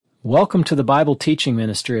Welcome to the Bible teaching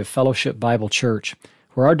ministry of Fellowship Bible Church,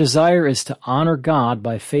 where our desire is to honor God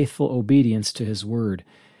by faithful obedience to His Word.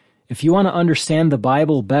 If you want to understand the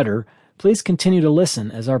Bible better, please continue to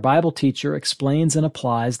listen as our Bible teacher explains and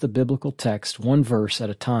applies the biblical text one verse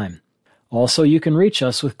at a time. Also, you can reach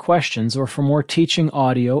us with questions or for more teaching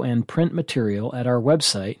audio and print material at our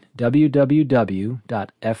website, www.fbcaa.org.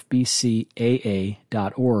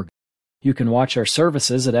 You can watch our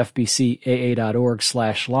services at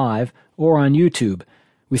fbcaa.org/live or on YouTube.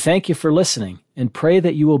 We thank you for listening and pray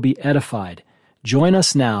that you will be edified. Join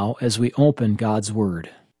us now as we open God's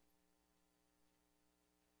Word.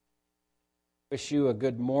 Wish you a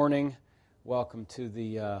good morning. Welcome to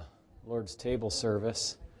the Lord's Table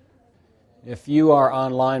service. If you are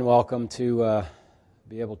online, welcome to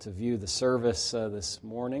be able to view the service this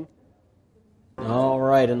morning. All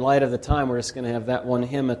right, in light of the time, we're just going to have that one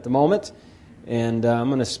hymn at the moment. And I'm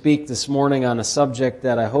going to speak this morning on a subject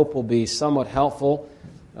that I hope will be somewhat helpful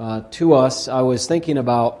to us. I was thinking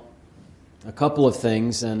about a couple of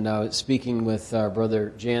things, and I was speaking with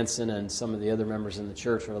Brother Jansen and some of the other members in the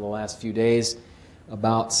church over the last few days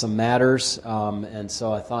about some matters, and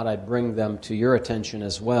so I thought I'd bring them to your attention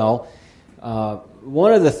as well.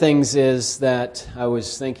 One of the things is that I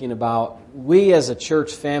was thinking about, we as a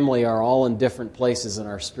church family are all in different places in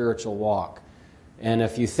our spiritual walk. And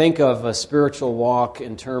if you think of a spiritual walk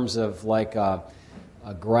in terms of like a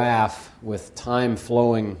graph with time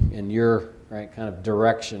flowing in your right kind of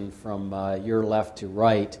direction from your left to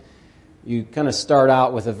right, you kind of start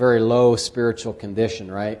out with a very low spiritual condition,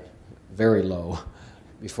 right? Very low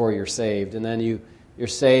before you're saved. And then you're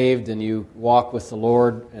saved and you walk with the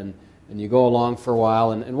Lord and you go along for a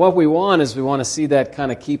while. And what we want is we want to see that kind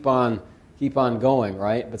of keep on going,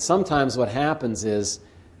 right? But sometimes what happens is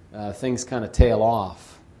things kind of tail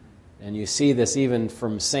off. And you see this even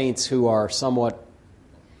from saints who are somewhat,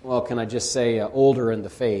 well, can I just say, older in the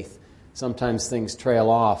faith. Sometimes things trail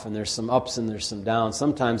off, and there's some ups and there's some downs.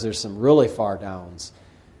 Sometimes there's some really far downs.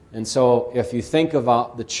 And so if you think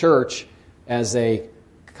about the church as a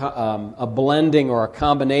blending or a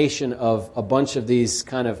combination of a bunch of these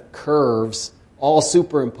kind of curves all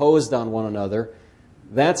superimposed on one another,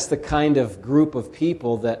 that's the kind of group of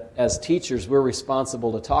people that as teachers we're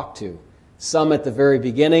responsible to talk to. Some at the very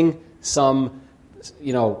beginning, some,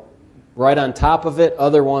 right on top of it,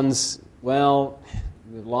 other ones, well,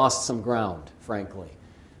 we've lost some ground, frankly.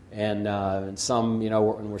 And some,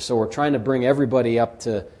 so we're trying to bring everybody up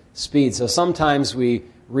to speed. So sometimes we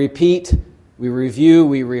repeat, we review,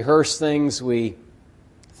 we rehearse things, we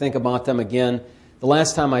think about them again. The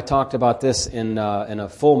last time I talked about this in a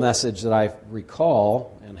full message that I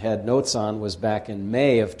recall and had notes on was back in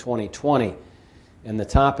May of 2020. And the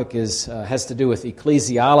topic has to do with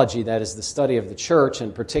ecclesiology, that is the study of the church,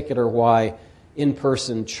 in particular why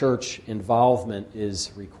in-person church involvement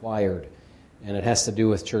is required. And it has to do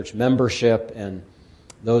with church membership and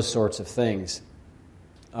those sorts of things.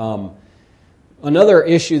 Another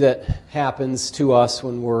issue that happens to us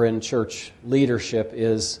when we're in church leadership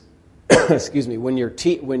is, when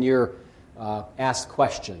you're asked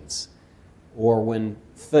questions, or when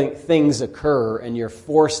things occur and you're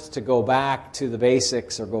forced to go back to the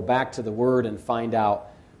basics or go back to the Word and find out,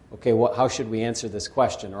 okay, how should we answer this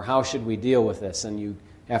question, or how should we deal with this? And you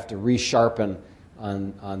have to resharpen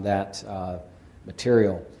on that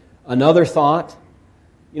material. Another thought,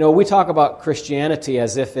 we talk about Christianity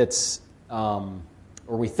as if it's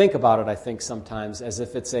or we think about it, I think, sometimes as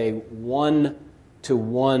if it's a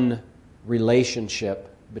one-to-one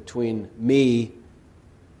relationship between me,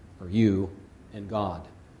 or you, and God.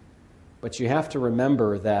 But you have to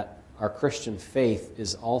remember that our Christian faith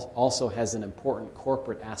also has an important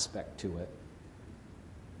corporate aspect to it,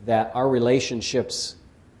 that our relationships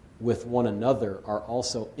with one another are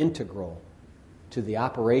also integral to the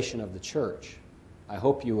operation of the church. I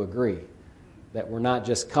hope you agree that we're not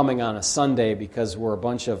just coming on a Sunday because we're a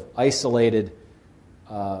bunch of isolated,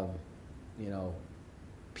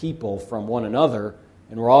 people from one another,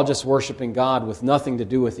 and we're all just worshiping God with nothing to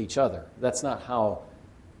do with each other. That's not how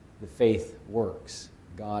the faith works.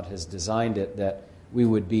 God has designed it that we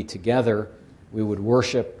would be together, we would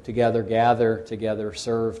worship together, gather together,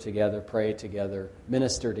 serve together, pray together,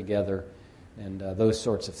 minister together, and those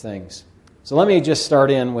sorts of things. So let me just start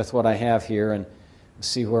in with what I have here and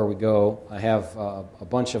see where we go. I have a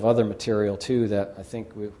bunch of other material too that I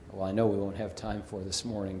know we won't have time for this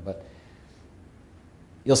morning, but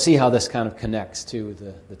you'll see how this kind of connects to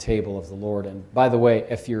the table of the Lord. And by the way,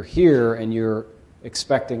 if you're here and you're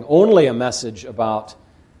expecting only a message about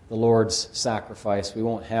the Lord's sacrifice, we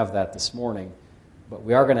won't have that this morning. but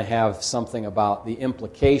we are going to have something about the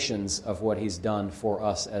implications of what He's done for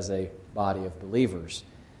us as a body of believers.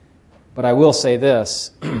 But I will say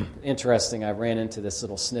this, interesting, I ran into this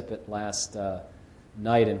little snippet last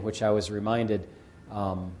night in which I was reminded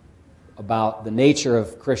about the nature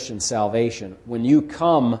of Christian salvation. When you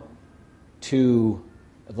come to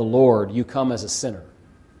the Lord, you come as a sinner.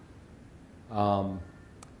 The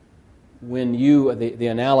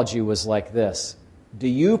analogy was like this: do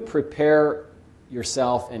you prepare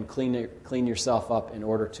yourself and clean yourself up in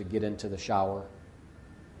order to get into the shower?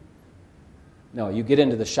 No, you get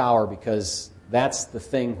into the shower because that's the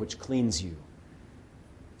thing which cleans you.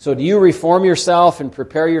 So do you reform yourself and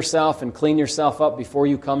prepare yourself and clean yourself up before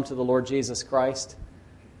you come to the Lord Jesus Christ?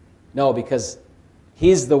 No, because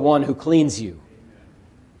He's the one who cleans you.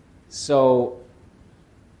 So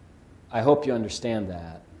I hope you understand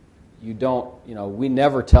that. We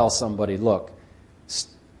never tell somebody, look,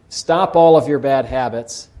 stop all of your bad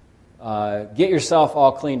habits, get yourself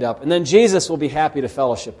all cleaned up, and then Jesus will be happy to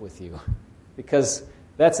fellowship with you. Because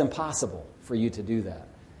that's impossible for you to do that.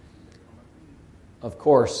 Of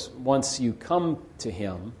course, once you come to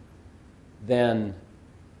Him, then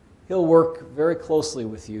He'll work very closely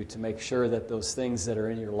with you to make sure that those things that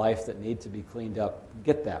are in your life that need to be cleaned up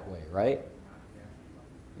get that way, right?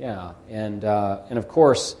 Yeah, and of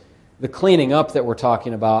course, the cleaning up that we're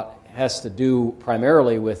talking about has to do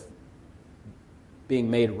primarily with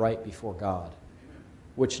being made right before God,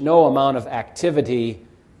 which no amount of activity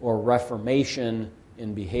or reformation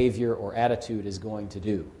in behavior or attitude is going to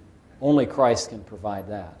do. Only Christ can provide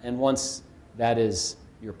that. And once that is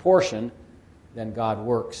your portion, then God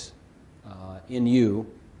works in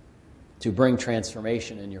you to bring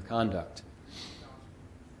transformation in your conduct.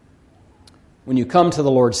 When you come to the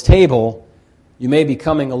Lord's table, you may be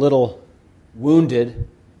coming a little wounded,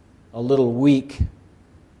 a little weak,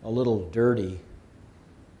 a little dirty,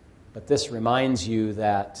 but this reminds you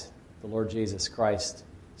that the Lord Jesus Christ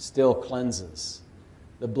still cleanses.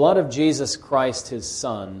 The blood of Jesus Christ, His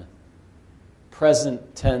Son,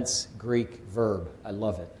 present tense Greek verb. I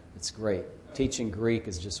love it. It's great. Teaching Greek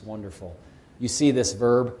is just wonderful. You see this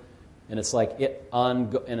verb, and it's like it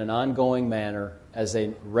in an ongoing manner, as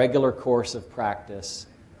a regular course of practice,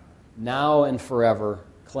 now and forever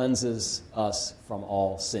cleanses us from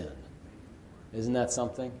all sin. Isn't that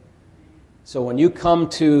something? So when you come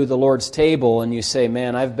to the Lord's table and you say,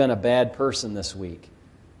 man, I've been a bad person this week,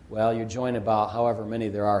 well, you join about however many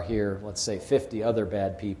there are here, let's say 50 other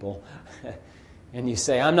bad people, and you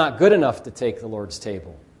say, I'm not good enough to take the Lord's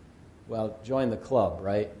table. Well, join the club,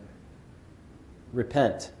 right?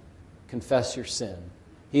 Repent. Confess your sin.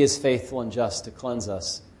 He is faithful and just to cleanse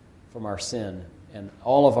us from our sin and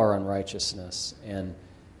all of our unrighteousness, and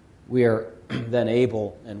we are then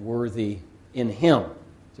able and worthy in Him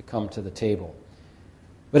to come to the table.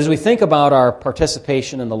 But as we think about our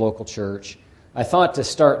participation in the local church, I thought to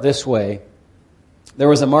start this way. There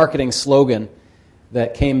was a marketing slogan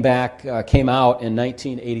that came out in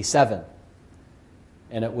 1987,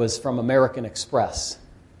 and it was from American Express.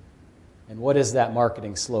 And what is that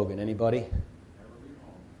marketing slogan? Anybody?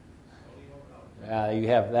 You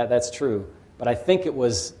have that. That's true. But I think it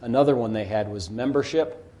was another one they had was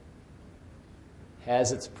membership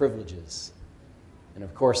has its privileges. And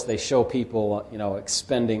of course, they show people,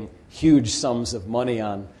 expending huge sums of money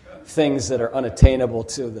on things that are unattainable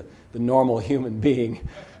to the normal human being.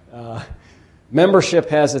 Membership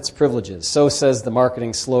has its privileges. So says the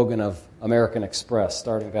marketing slogan of American Express,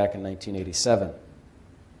 starting back in 1987.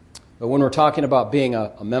 But when we're talking about being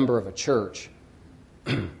a member of a church,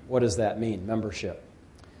 what does that mean, membership?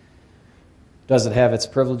 Does it have its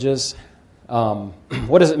privileges?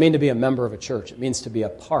 What does it mean to be a member of a church? It means to be a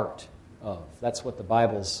part of. That's what the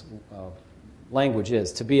Bible's language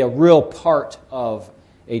is, to be a real part of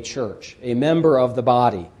a church, a member of the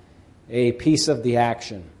body, a piece of the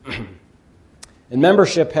action. And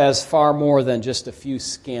membership has far more than just a few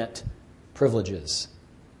scant privileges.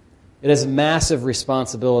 It has massive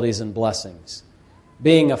responsibilities and blessings.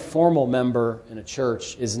 Being a formal member in a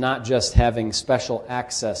church is not just having special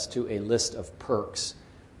access to a list of perks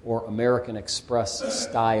or American Express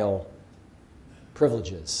style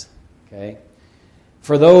privileges. Okay?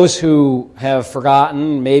 For those who have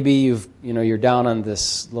forgotten, maybe you're down on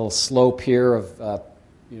this little slope here of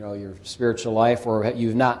your spiritual life, or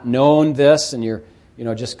you've not known this and you're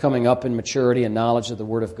just coming up in maturity and knowledge of the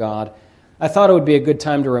Word of God. I thought it would be a good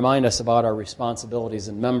time to remind us about our responsibilities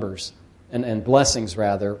and blessings,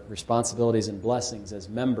 responsibilities and blessings as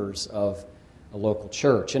members of a local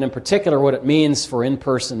church, and in particular what it means for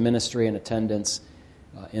in-person ministry and attendance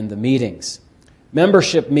in the meetings.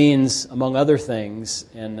 Membership means, among other things,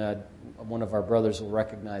 and one of our brothers will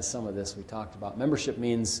recognize some of this we talked about. Membership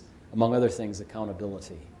means, among other things,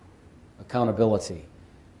 accountability. Accountability.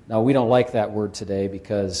 Now, we don't like that word today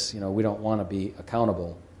because, we don't want to be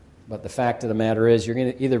accountable. But the fact of the matter is, you're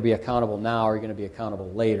going to either be accountable now or you're going to be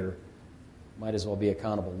accountable later. Might as well be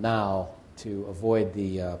accountable now to avoid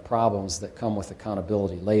the problems that come with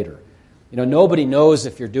accountability later. Nobody knows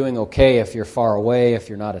if you're doing okay, if you're far away, if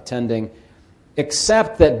you're not attending,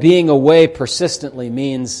 except that being away persistently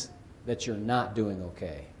means that you're not doing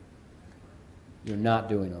okay. You're not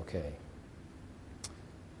doing okay.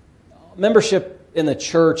 Membership in the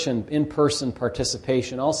church and in-person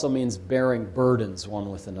participation also means bearing burdens one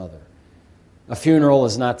with another. A funeral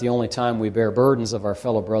is not the only time we bear burdens of our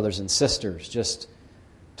fellow brothers and sisters. Just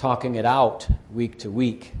talking it out week to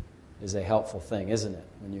week is a helpful thing, isn't it,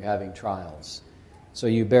 when you're having trials? So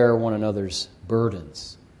you bear one another's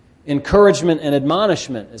burdens. Encouragement and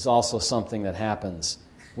admonishment is also something that happens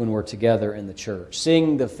when we're together in the church.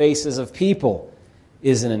 Seeing the faces of people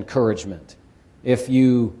is an encouragement. If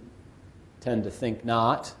you tend to think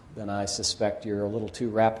not, then I suspect you're a little too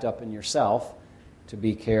wrapped up in yourself to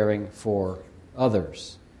be caring for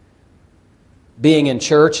others. Being in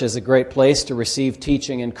church is a great place to receive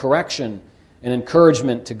teaching and correction and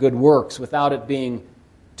encouragement to good works without it being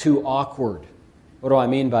too awkward. What do I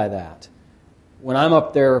mean by that? When I'm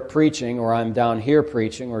up there preaching, or I'm down here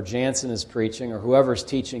preaching, or Jansen is preaching, or whoever's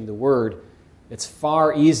teaching the Word, it's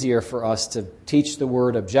far easier for us to teach the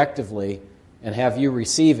Word objectively and have you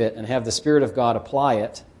receive it and have the Spirit of God apply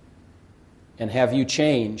it and have you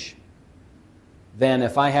change than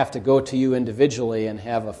if I have to go to you individually and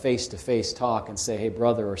have a face-to-face talk and say, hey,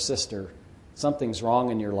 brother or sister, something's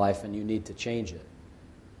wrong in your life and you need to change it.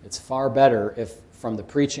 It's far better if from the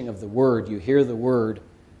preaching of the Word you hear the Word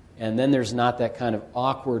and then there's not that kind of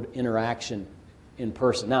awkward interaction in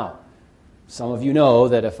person. Now, some of you know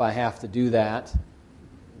that if I have to do that,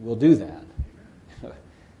 we'll do that.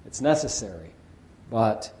 It's necessary.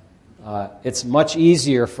 But it's much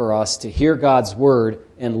easier for us to hear God's Word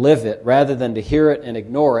and live it rather than to hear it and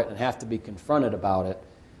ignore it and have to be confronted about it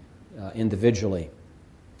individually.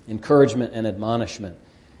 Encouragement and admonishment.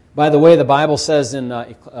 By the way, the Bible says in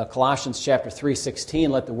Colossians chapter 3:16,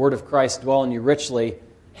 let the word of Christ dwell in you richly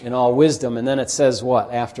in all wisdom. And then it says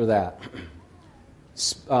what after that?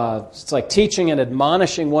 It's like teaching and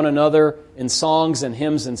admonishing one another in songs and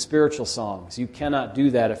hymns and spiritual songs. You cannot do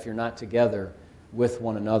that if you're not together with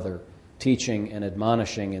one another, teaching and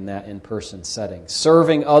admonishing in that in-person setting.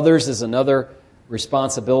 Serving others is another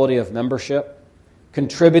responsibility of membership.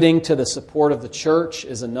 Contributing to the support of the church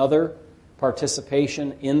is another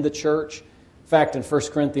participation in the church. In fact, in 1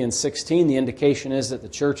 Corinthians 16, the indication is that the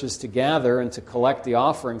church is to gather and to collect the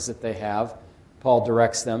offerings that they have. Paul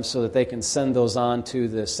directs them so that they can send those on to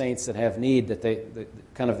the saints that have need,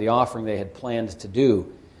 the offering they had planned to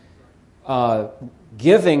do.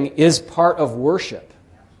 Giving is part of worship.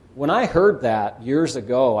 When I heard that years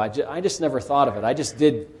ago, I just never thought of it. I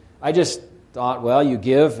just thought, well, you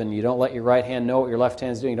give and you don't let your right hand know what your left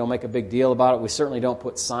hand's doing. You don't make a big deal about it. We certainly don't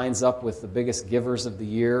put signs up with the biggest givers of the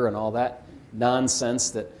year and all that nonsense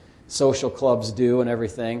that social clubs do and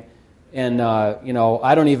everything. And,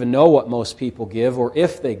 I don't even know what most people give or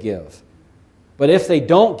if they give. But if they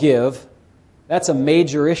don't give, that's a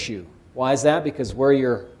major issue. Why is that? Because where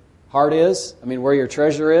your heart is, where your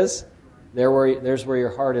treasure is, there's where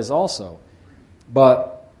your heart is also.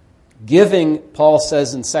 But giving, Paul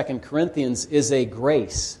says in 2 Corinthians, is a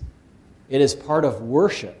grace. It is part of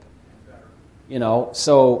worship.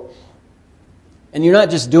 And you're not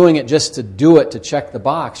just doing it just to do it to check the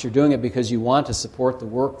box. You're doing it because you want to support the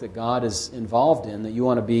work that God is involved in, that you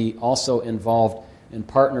want to be also involved in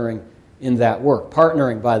partnering in that work.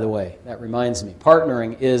 Partnering, by the way, that reminds me,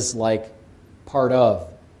 partnering is like part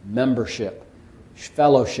of membership,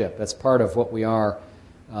 fellowship. That's part of what we are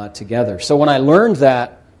together. So when I learned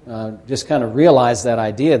that, just kind of realized that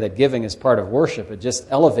idea that giving is part of worship, it just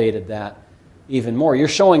elevated that even more. You're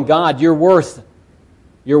showing God you're worth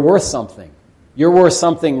something. You're worth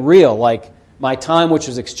something real, like my time, which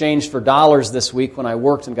was exchanged for dollars this week when I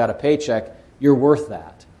worked and got a paycheck. You're worth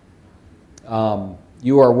that.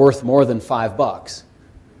 You are worth more than $5.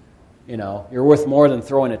 You're worth more than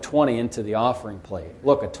throwing a 20 into the offering plate.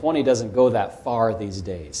 Look, a 20 doesn't go that far these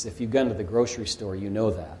days. If you've gone to the grocery store, you know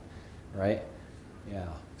that, right? Yeah.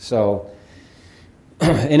 So,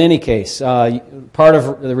 in any case, part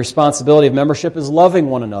of the responsibility of membership is loving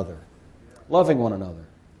one another. Loving one another.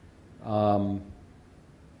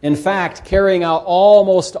 In fact, carrying out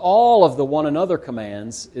almost all of the one another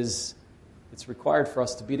commands it's required for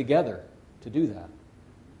us to be together to do that.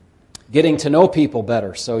 Getting to know people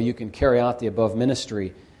better so you can carry out the above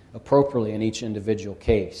ministry appropriately in each individual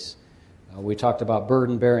case. We talked about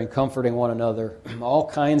burden bearing, comforting one another, all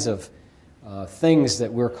kinds of things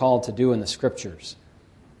that we're called to do in the Scriptures.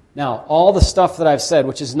 Now, all the stuff that I've said,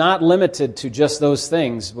 which is not limited to just those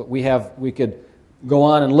things, but we could go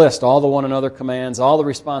on and list all the one another commands, all the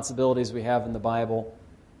responsibilities we have in the Bible.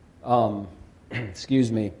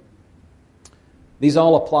 Excuse me. These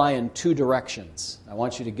all apply in two directions. I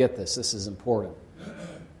want you to get this. This is important.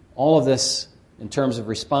 All of this, in terms of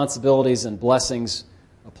responsibilities and blessings,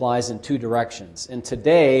 applies in two directions. And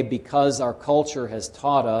today, because our culture has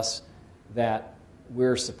taught us that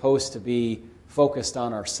we're supposed to be focused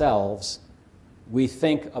on ourselves, we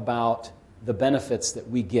think about the benefits that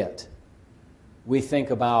we get. We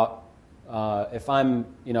think about if I'm,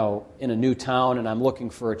 in a new town and I'm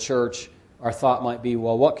looking for a church, our thought might be,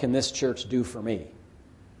 well, what can this church do for me?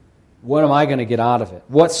 What am I going to get out of it?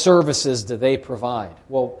 What services do they provide?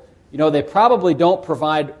 Well, they probably don't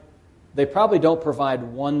provide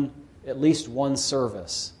at least one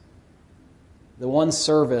service. The one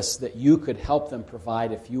service that you could help them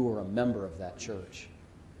provide if you were a member of that church,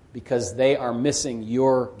 because they are missing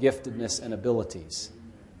your giftedness and abilities.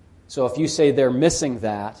 So if you say they're missing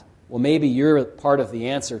that, well, maybe you're part of the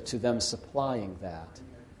answer to them supplying that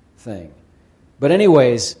thing. But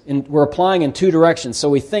anyways, we're applying in two directions. So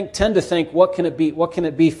we tend to think, what can it be? What can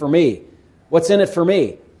it be for me? What's in it for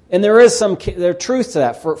me? And there's truth to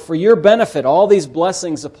that. For your benefit, all these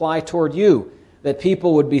blessings apply toward you, that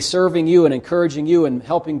people would be serving you and encouraging you and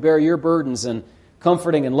helping bear your burdens and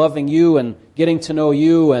comforting and loving you and getting to know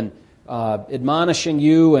you and admonishing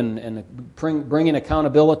you and bringing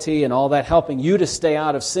accountability and all that, helping you to stay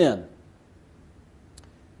out of sin.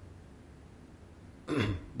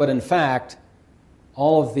 But in fact,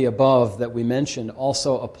 all of the above that we mentioned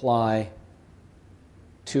also apply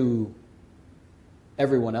to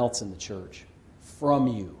everyone else in the church, from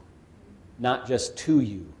you, not just to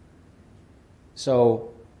you.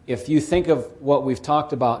 So if you think of what we've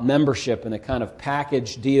talked about, membership and a kind of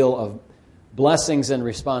package deal of blessings and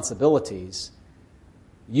responsibilities,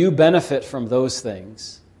 you benefit from those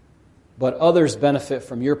things, but others benefit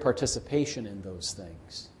from your participation in those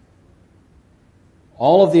things.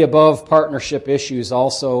 All of the above partnership issues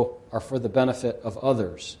also are for the benefit of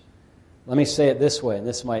others. Let me say it this way, and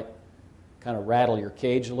this might kind of rattle your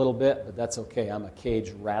cage a little bit, but that's okay. I'm a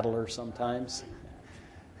cage rattler sometimes.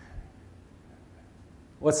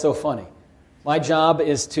 What's so funny? My job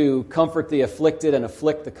is to comfort the afflicted and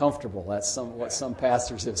afflict the comfortable. That's what some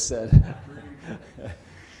pastors have said.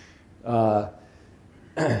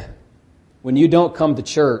 When you don't come to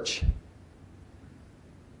church,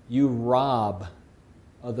 you rob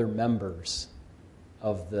other members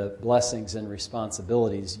of the blessings and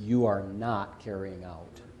responsibilities you are not carrying out.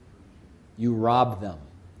 You rob them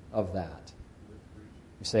of that.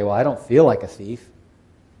 You say, well, I don't feel like a thief.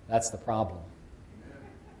 That's the problem.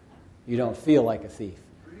 You don't feel like a thief.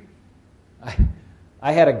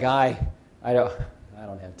 I had a guy, I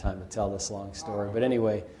don't have time to tell this long story, but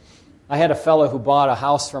anyway, I had a fellow who bought a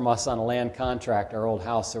house from us on a land contract, our old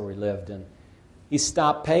house where we lived, and he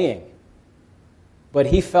stopped paying. But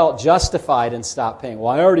he felt justified in stopped paying.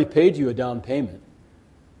 Well, I already paid you a down payment.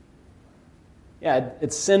 Yeah,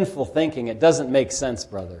 it's sinful thinking. It doesn't make sense,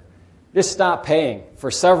 brother. Just stop paying. For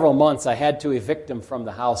several months, I had to evict him from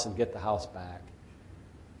the house and get the house back.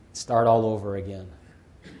 Start all over again.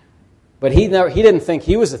 But he didn't think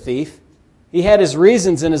he was a thief. He had his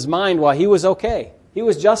reasons in his mind why he was okay. He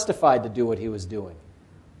was justified to do what he was doing.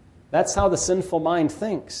 That's how the sinful mind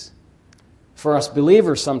thinks. For us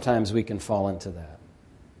believers, sometimes we can fall into that.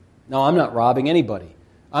 No, I'm not robbing anybody.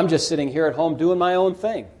 I'm just sitting here at home doing my own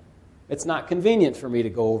thing. It's not convenient for me to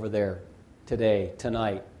go over there today,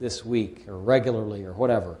 tonight, this week, or regularly, or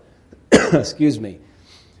whatever. Excuse me.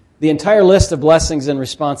 The entire list of blessings and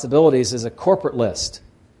responsibilities is a corporate list.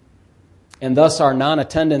 And thus our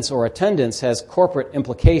non-attendance or attendance has corporate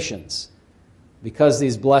implications. Because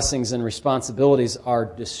these blessings and responsibilities are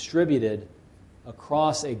distributed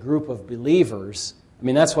across a group of believers. I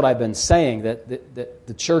mean, that's what I've been saying, that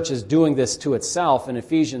the church is doing this to itself. In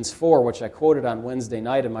Ephesians 4, which I quoted on Wednesday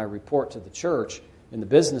night in my report to the church in the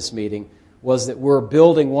business meeting, was that we're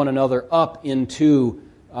building one another up into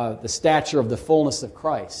the stature of the fullness of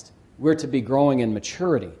Christ. We're to be growing in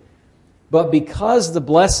maturity. But because the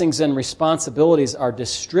blessings and responsibilities are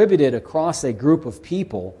distributed across a group of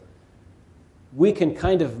people, we can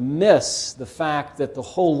kind of miss the fact that the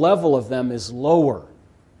whole level of them is lower.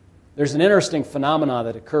 There's an interesting phenomenon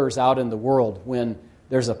that occurs out in the world when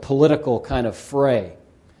there's a political kind of fray.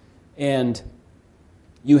 And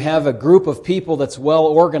you have a group of people that's well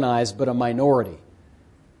organized but a minority.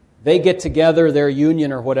 They get together, their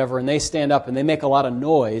union or whatever, and they stand up and they make a lot of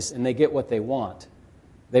noise and they get what they want.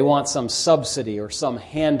 They want some subsidy or some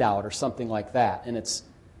handout or something like that, and it's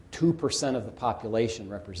 2% of the population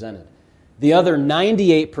represented. The other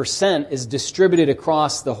 98% is distributed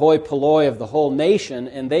across the hoi polloi of the whole nation,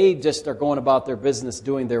 and they just are going about their business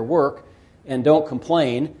doing their work and don't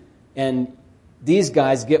complain. And these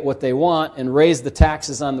guys get what they want and raise the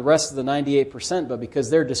taxes on the rest of the 98%, but because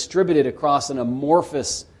they're distributed across an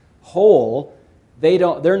amorphous whole,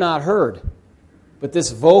 they're not heard. But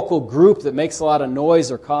this vocal group that makes a lot of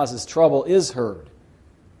noise or causes trouble is heard.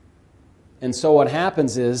 And so what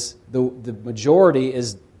happens is the majority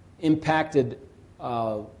is impacted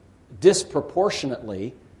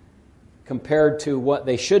disproportionately compared to what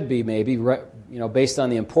they should be, maybe, based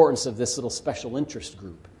on the importance of this little special interest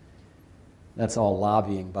group. That's all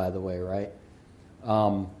lobbying, by the way, right?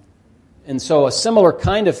 And so a similar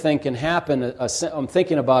kind of thing can happen. I'm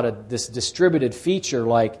thinking about this distributed feature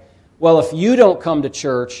like, well, if you don't come to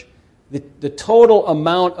church, the total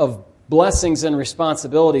amount of blessings and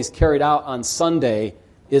responsibilities carried out on Sunday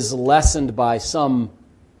is lessened by some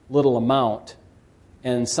little amount,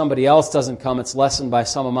 and somebody else doesn't come, it's lessened by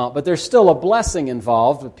some amount. But there's still a blessing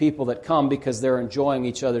involved with people that come because they're enjoying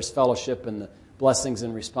each other's fellowship and the blessings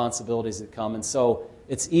and responsibilities that come. And so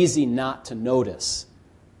it's easy not to notice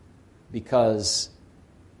because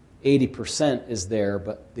 80% is there,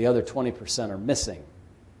 but the other 20% are missing.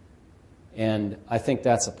 And I think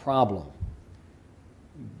that's a problem.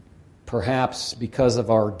 Perhaps because of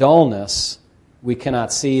our dullness, we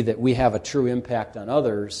cannot see that we have a true impact on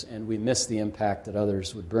others, and we miss the impact that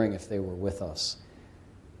others would bring if they were with us.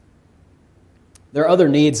 There are other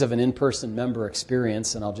needs of an in-person member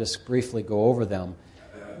experience, and I'll just briefly go over them.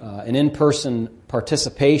 An in-person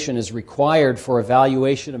participation is required for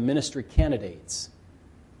evaluation of ministry candidates.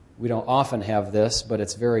 We don't often have this, but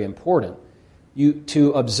it's very important.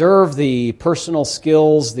 To observe the personal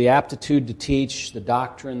skills, the aptitude to teach, the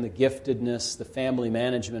doctrine, the giftedness, the family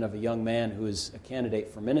management of a young man who is a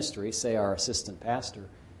candidate for ministry, say our assistant pastor,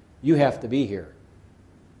 you have to be here.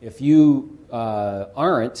 If you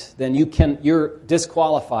aren't, then you're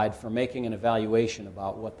disqualified from making an evaluation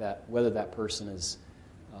about whether that person is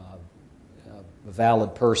a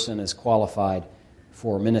valid person, is qualified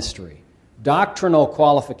for ministry. Doctrinal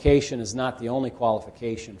qualification is not the only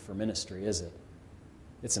qualification for ministry, is it?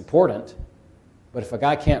 It's important, but if a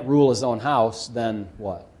guy can't rule his own house, then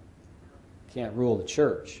what? Can't rule the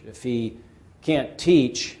church. If he can't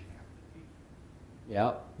teach,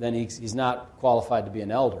 then he's not qualified to be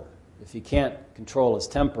an elder. If he can't control his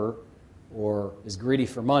temper or is greedy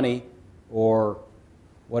for money or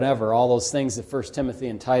whatever, all those things that 1 Timothy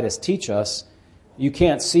and Titus teach us, you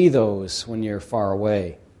can't see those when you're far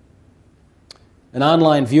away. An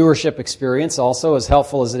online viewership experience, also as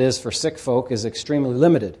helpful as it is for sick folk, is extremely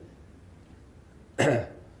limited.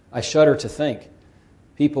 I shudder to think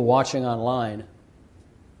people watching online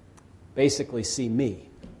basically see me.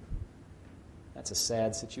 That's a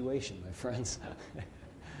sad situation, my friends.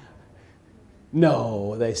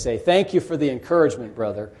 No, they say, thank you for the encouragement,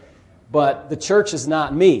 brother, but the church is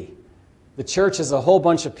not me. The church is a whole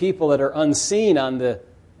bunch of people that are unseen on the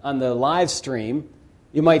live stream.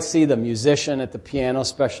 You might see the musician at the piano,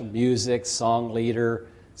 special music, song leader,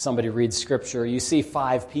 somebody reads scripture. You see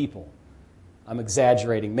 5 people. I'm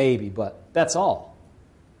exaggerating maybe, but that's all.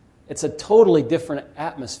 It's a totally different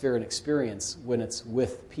atmosphere and experience when it's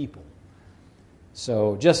with people.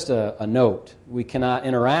 So just a note, we cannot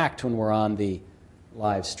interact when we're on the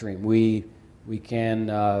live stream. We can't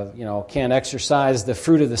exercise the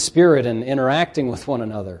fruit of the Spirit in interacting with one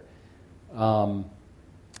another. The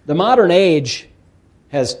modern age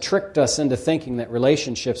has tricked us into thinking that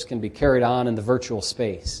relationships can be carried on in the virtual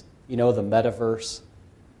space. The metaverse,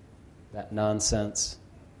 that nonsense.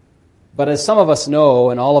 But as some of us know,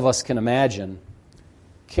 and all of us can imagine,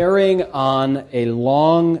 carrying on a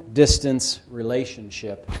long-distance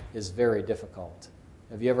relationship is very difficult.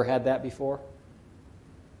 Have you ever had that before?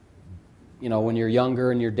 When you're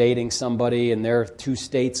younger and you're dating somebody and they're 2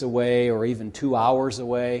 states away or even 2 hours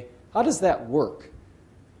away, how does that work?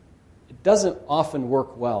 It doesn't often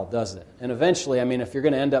work well, does it? And eventually, if you're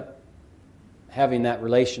going to end up having that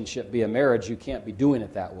relationship be a marriage, you can't be doing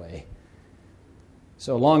it that way.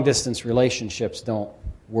 So long-distance relationships don't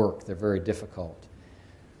work. They're very difficult.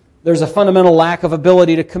 There's a fundamental lack of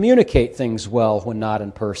ability to communicate things well when not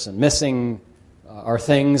in person. Missing are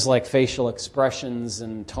things like facial expressions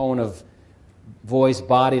and tone of voice,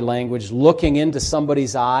 body language, looking into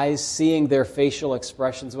somebody's eyes, seeing their facial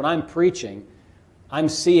expressions. When I'm preaching, I'm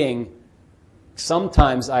seeing,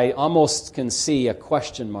 sometimes I almost can see a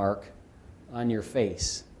question mark on your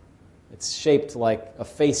face It's shaped like a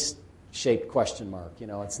face-shaped question mark.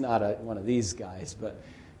 It's not one of these guys, but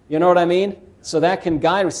you know what I mean? So that can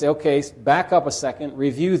guide us. Say, okay, back up a second,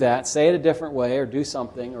 review that, say it a different way, or do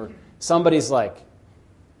something. Or somebody's like,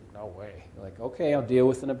 no way. You're like, okay, I'll deal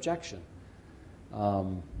with an objection.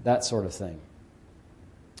 That sort of thing.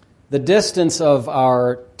 The distance of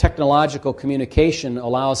our technological communication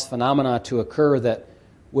allows phenomena to occur that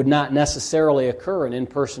would not necessarily occur in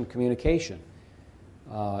in-person communication.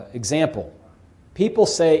 Example, people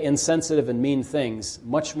say insensitive and mean things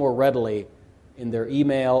much more readily in their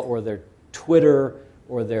email or their Twitter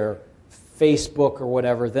or their Facebook or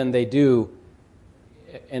whatever than they do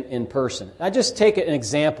in person. I just take an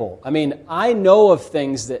example. I mean, I know of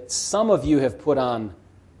things that some of you have put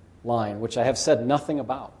online, which I have said nothing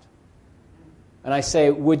about. And I say,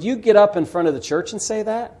 would you get up in front of the church and say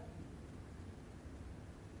that?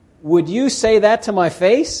 Would you say that to my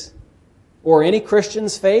face? Or any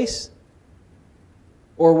Christian's face?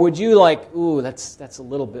 Or would you like, ooh, that's a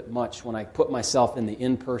little bit much when I put myself in the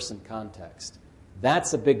in-person context?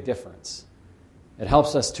 That's a big difference. It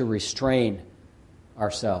helps us to restrain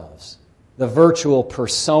ourselves. The virtual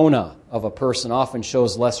persona of a person often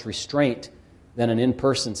shows less restraint than an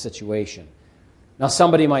in-person situation. Now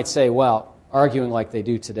somebody might say, well, arguing like they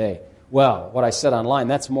do today, well, what I said online,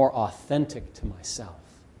 that's more authentic to myself.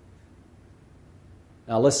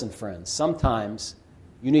 Now listen, friends, sometimes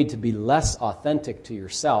you need to be less authentic to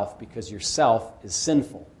yourself because yourself is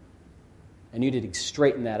sinful. And you need to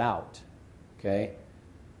straighten that out, okay?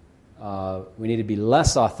 We need to be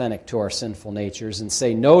less authentic to our sinful natures and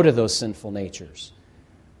say no to those sinful natures.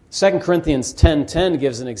 2 Corinthians 10:10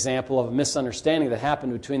 gives an example of a misunderstanding that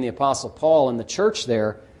happened between the Apostle Paul and the church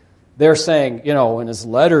there. They're saying, in his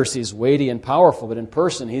letters he's weighty and powerful, but in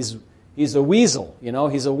person he's a weasel,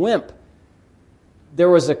 he's a wimp. There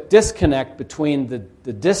was a disconnect between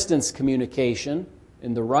the distance communication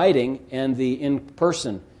in the writing and the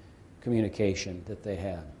in-person communication that they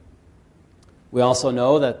had. We also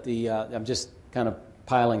know that I'm just kind of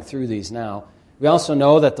piling through these now. We also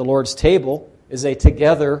know that the Lord's table is a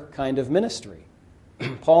together kind of ministry.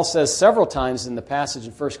 Paul says several times in the passage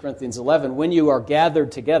in 1 Corinthians 11, when you are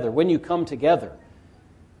gathered together, when you come together,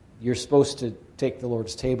 you're supposed to take the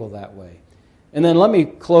Lord's table that way. And then let me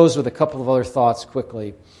close with a couple of other thoughts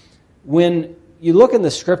quickly. When you look in the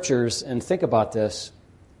Scriptures and think about this,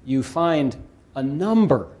 you find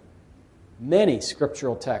many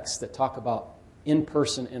scriptural texts that talk about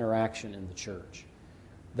in-person interaction in the church.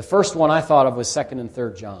 The first one I thought of was 2nd and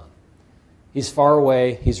 3rd John. He's far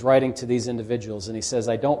away, he's writing to these individuals, and he says,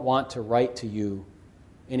 I don't want to write to you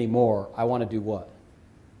anymore. I want to do what?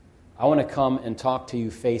 I want to come and talk to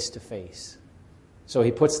you face to face. So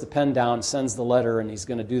he puts the pen down, sends the letter, and he's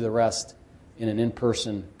going to do the rest in an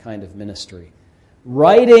in-person kind of ministry.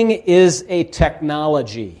 Writing is a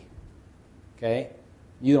technology. Okay?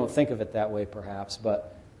 You don't think of it that way perhaps,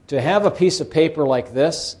 but to have a piece of paper like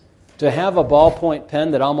this, to have a ballpoint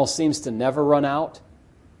pen that almost seems to never run out,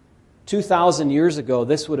 2,000 years ago,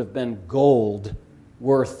 this would have been gold,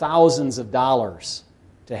 worth thousands of dollars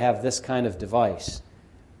to have this kind of device.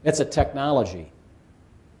 It's a technology.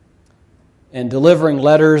 And delivering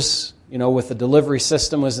letters, with the delivery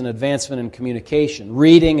system was an advancement in communication.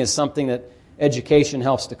 Reading is something that education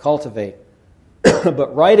helps to cultivate.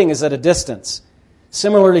 But writing is at a distance.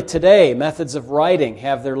 Similarly today, methods of writing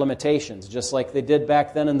have their limitations, just like they did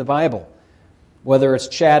back then in the Bible. Whether it's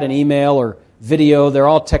chat and email or video, they're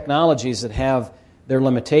all technologies that have their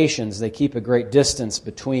limitations. They keep a great distance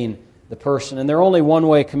between the person, and they're only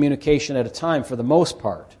one-way communication at a time for the most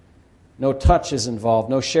part. No touch is involved,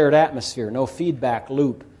 no shared atmosphere, no feedback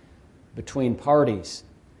loop between parties.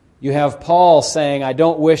 You have Paul saying, I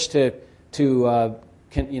don't wish or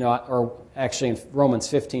actually in Romans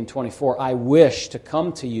 15:24, I wish to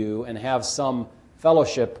come to you and have some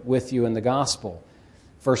fellowship with you in the gospel.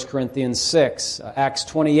 1 Corinthians 6, Acts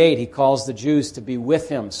 28, he calls the Jews to be with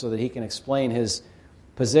him so that he can explain his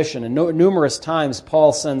position. And numerous times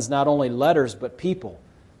Paul sends not only letters but people.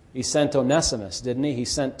 He sent Onesimus, didn't he? He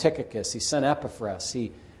sent Tychicus, he sent Epaphras,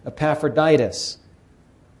 Epaphroditus.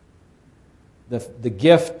 The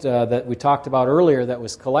gift that we talked about earlier that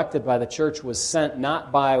was collected by the church was sent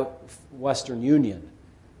not by Western Union.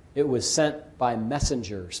 It was sent by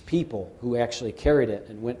messengers, people who actually carried it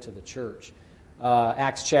and went to the church.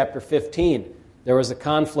 Acts chapter 15, there was a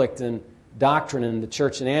conflict in doctrine in the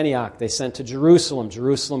church in Antioch. They sent to Jerusalem.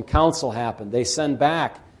 Jerusalem council happened. They send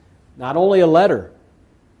back not only a letter,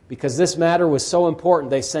 because this matter was so important,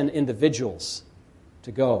 they send individuals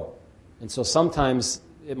to go. And so sometimes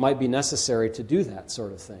it might be necessary to do that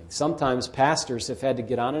sort of thing. Sometimes pastors have had to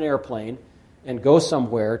get on an airplane and go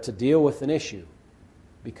somewhere to deal with an issue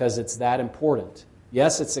because it's that important.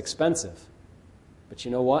 Yes, it's expensive, but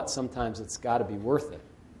you know what? Sometimes it's got to be worth it.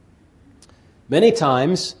 Many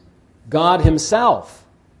times, God himself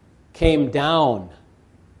came down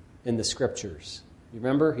in the Scriptures. You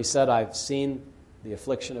remember? He said, I've seen the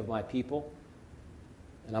affliction of my people,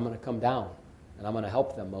 and I'm going to come down, and I'm going to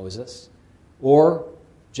help them, Moses. Or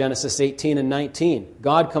Genesis 18 and 19.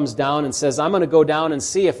 God comes down and says, I'm going to go down and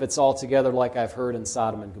see if it's all together like I've heard in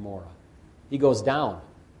Sodom and Gomorrah. He goes down.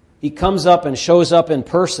 He comes up and shows up in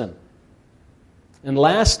person. And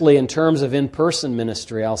lastly, in terms of in-person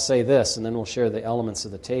ministry, I'll say this, and then we'll share the elements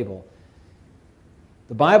of the table.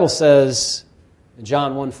 The Bible says in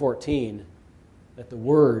John 1:14 that the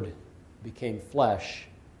Word became flesh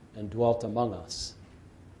and dwelt among us.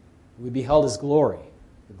 We beheld His glory.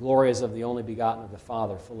 The glory is of the only begotten of the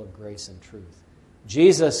Father, full of grace and truth.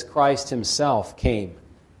 Jesus Christ himself came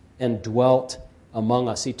and dwelt among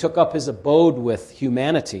us. He took up his abode with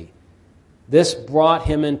humanity. This brought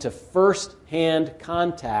him into first-hand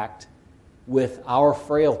contact with our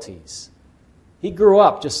frailties. He grew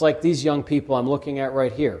up just like these young people I'm looking at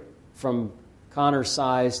right here, from Connor's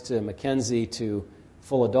size to Mackenzie to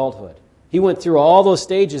full adulthood. He went through all those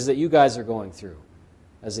stages that you guys are going through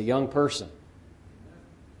as a young person.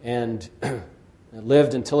 And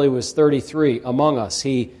lived until he was 33 among us.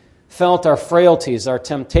 He felt our frailties, our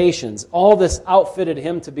temptations. All this outfitted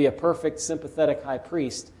him to be a perfect, sympathetic high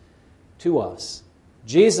priest to us.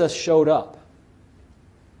 Jesus showed up.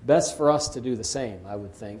 Best for us to do the same, I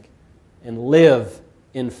would think, and live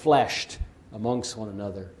enfleshed amongst one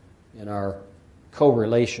another in our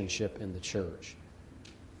co-relationship in the church.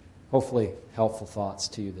 Hopefully, helpful thoughts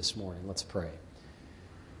to you this morning. Let's pray.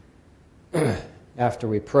 After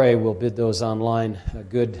we pray, we'll bid those online a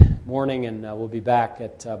good morning, and we'll be back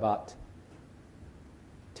at about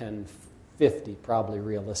 10:50, probably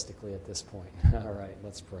realistically at this point. All right,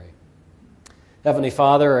 let's pray. Heavenly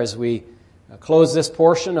Father, as we close this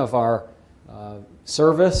portion of our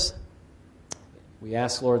service, we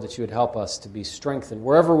ask, Lord, that you would help us to be strengthened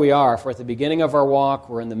wherever we are. If we're at the beginning of our walk,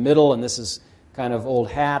 we're in the middle, and this is kind of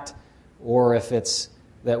old hat, or if it's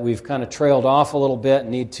that we've kind of trailed off a little bit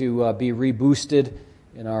and need to be reboosted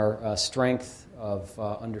in our strength of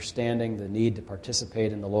understanding the need to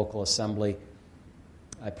participate in the local assembly.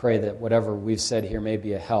 I pray that whatever we've said here may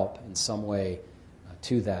be a help in some way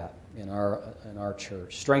to that in our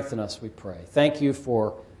church. Strengthen us, we pray. Thank you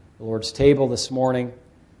for the Lord's table this morning.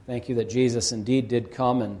 Thank you that Jesus indeed did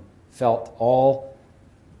come and felt all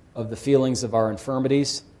of the feelings of our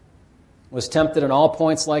infirmities, was tempted in all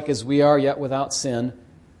points like as we are, yet without sin.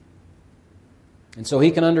 And so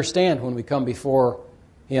he can understand when we come before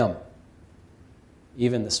him,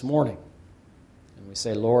 even this morning. And we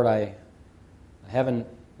say, Lord, I haven't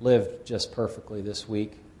lived just perfectly this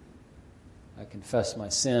week. I confess my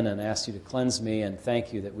sin and ask you to cleanse me, and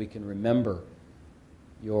thank you that we can remember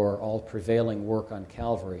your all-prevailing work on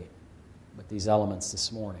Calvary with these elements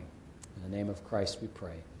this morning. In the name of Christ we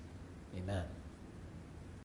pray. Amen.